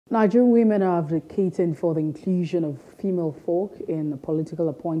Nigerian women are advocating for the inclusion of female folk in political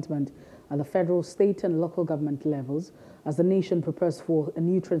appointment at the federal, state and local government levels as the nation prepares for a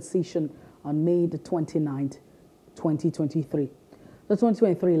new transition on May the 29th, 2023. The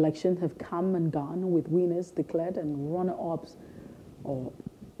 2023 election have come and gone with winners declared and runner-ups or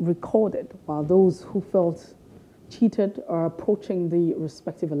recorded, while those who felt cheated are approaching the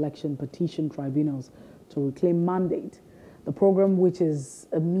respective election petition tribunals to reclaim mandate. The program, which is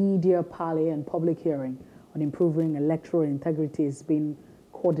a media parley and public hearing on improving electoral integrity, is being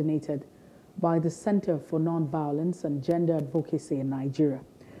coordinated by the Center for Nonviolence and Gender Advocacy in Nigeria.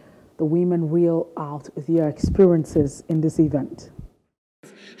 The women reel out their experiences in this event.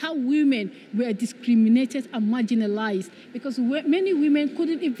 How women were discriminated and marginalized because many women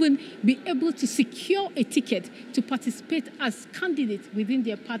couldn't even be able to secure a ticket to participate as candidates within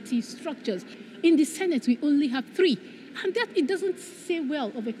their party structures. In the Senate, we only have 3. And that it doesn't say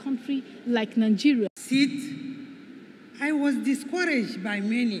well of a country like Nigeria. I was discouraged by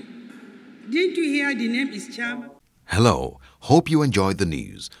many. Didn't you hear the name is Cham? Hello, hope you enjoyed the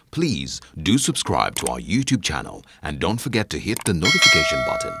news. Please do subscribe to our YouTube channel and don't forget to hit the notification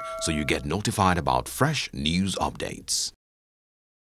button so you get notified about fresh news updates.